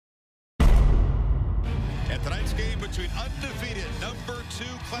And tonight's game between undefeated #2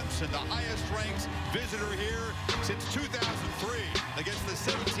 Clemson, the highest ranked visitor here since 2003, against the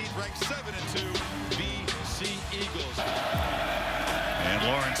 17th ranked 7-2 BC Eagles. And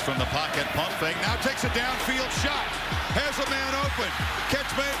Lawrence from the pocket, pump fake, now takes a downfield shot. Has a man open.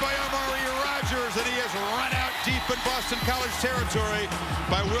 Catch made by Amari Rogers, and he is run out deep in Boston College territory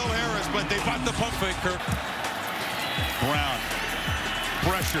by Will Harris, but they bought the pump fake, Kirk. Brown.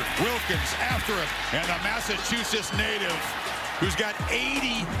 Pressure. Wilkins after him. And the Massachusetts native who's got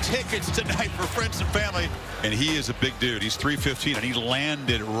 80 tickets tonight for friends and family. And he is a big dude. He's 315, and he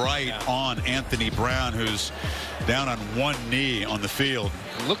landed right on Anthony Brown, who's down on one knee on the field.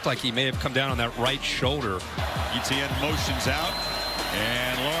 It looked like he may have come down on that right shoulder. ETN motions out.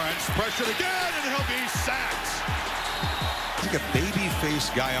 And Lawrence pressured again, and he'll be sacked. He's like a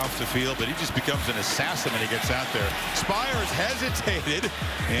baby-faced guy off the field, but he just becomes an assassin when he gets out there. Spires hesitated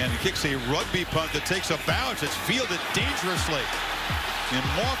and kicks a rugby punt that takes a bounce. It's fielded dangerously. And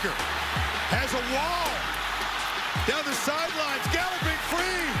Walker has a wall down the sidelines, galloping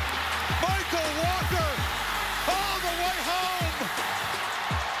free. Michael Walker all the way home.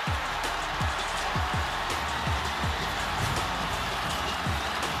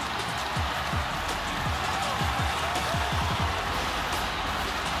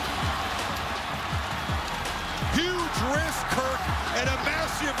 Huge risk, Kirk, and a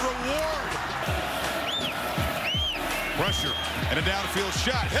massive reward. Pressure and a downfield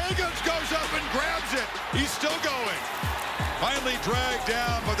shot. Higgins goes up and grabs it. He's still going. Finally dragged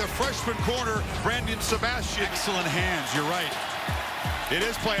down by the freshman corner, Brandon Sebastian. Excellent hands, you're right. It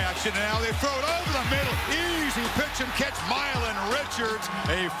is play action, and now they throw it over the middle. Easy pitch and catch, Mylan Richards.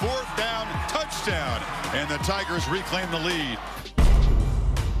 A 4th down touchdown, and the Tigers reclaim the lead.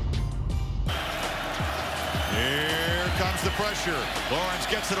 Here comes the pressure. Lawrence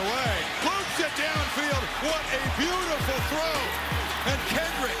gets it away. Loops it downfield. What a beautiful throw. And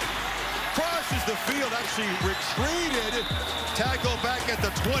Kendrick crosses the field, actually retreated. Tackle back at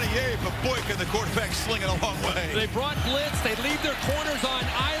the 28, but boy, can the quarterback sling it a long way. They brought blitz. They leave their corners on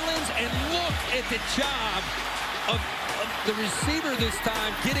islands, and look at the job of the receiver this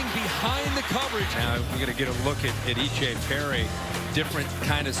time getting behind the coverage. Now we're going to get a look at E.J. Perry. Different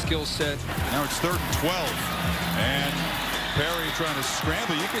kind of skill set. Now it's 3rd and 12. And Perry trying to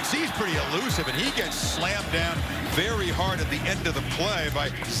scramble. You can see he's pretty elusive, and he gets slammed down very hard at the end of the play by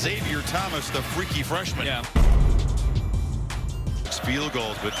Xavier Thomas, the freaky freshman. Yeah. It's field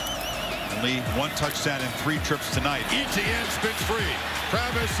goals, but only 1 touchdown in 3 trips tonight. ETN spins free.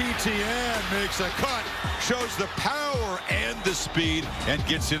 Travis Etienne makes a cut, shows the power and the speed, and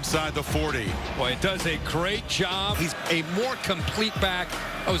gets inside the 40. Boy, it does a great job. He's a more complete back.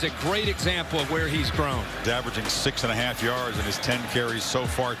 That was a great example of where he's grown. He's averaging 6.5 yards in his 10 carries so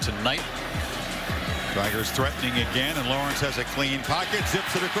far tonight. Tigers threatening again, and Lawrence has a clean pocket,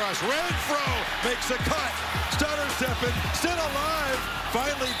 zips it across. Renfro makes a cut. Stutter stepping, still alive.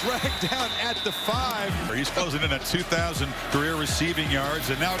 Finally dragged down at the 5. He's closing in at 2,000 career receiving yards,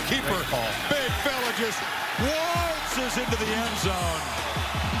 and now keeper. Big fella just waltzes into the end zone.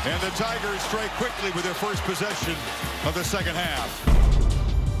 And the Tigers strike quickly with their first possession of the second half.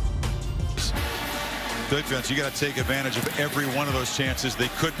 Defense, you got to take advantage of every one of those chances. They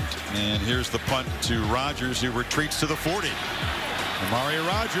couldn't. And here's the punt to Rogers, who retreats to the 40. Amari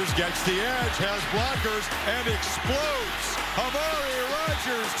Rogers gets the edge, has blockers, and explodes. Amari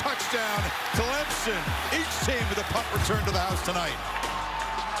Rogers, touchdown, Clemson. Each team with a punt return to the house tonight.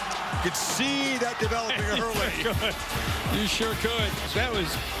 You could see that developing early. You sure could. That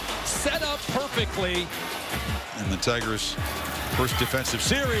was set up perfectly. And the Tigers' first defensive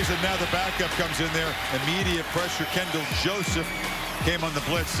series, and now the backup comes in there. Immediate pressure. Kendall Joseph came on the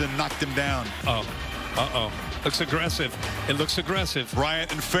blitz and knocked him down. Uh-oh. Looks aggressive. It looks aggressive.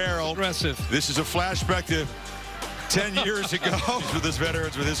 Bryant and Farrell. Aggressive. This is a flashback to 10 years ago with his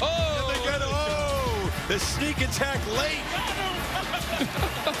veterans, with his... The sneak attack late.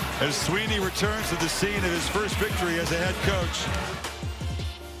 As Sweeney returns to the scene of his first victory as a head coach.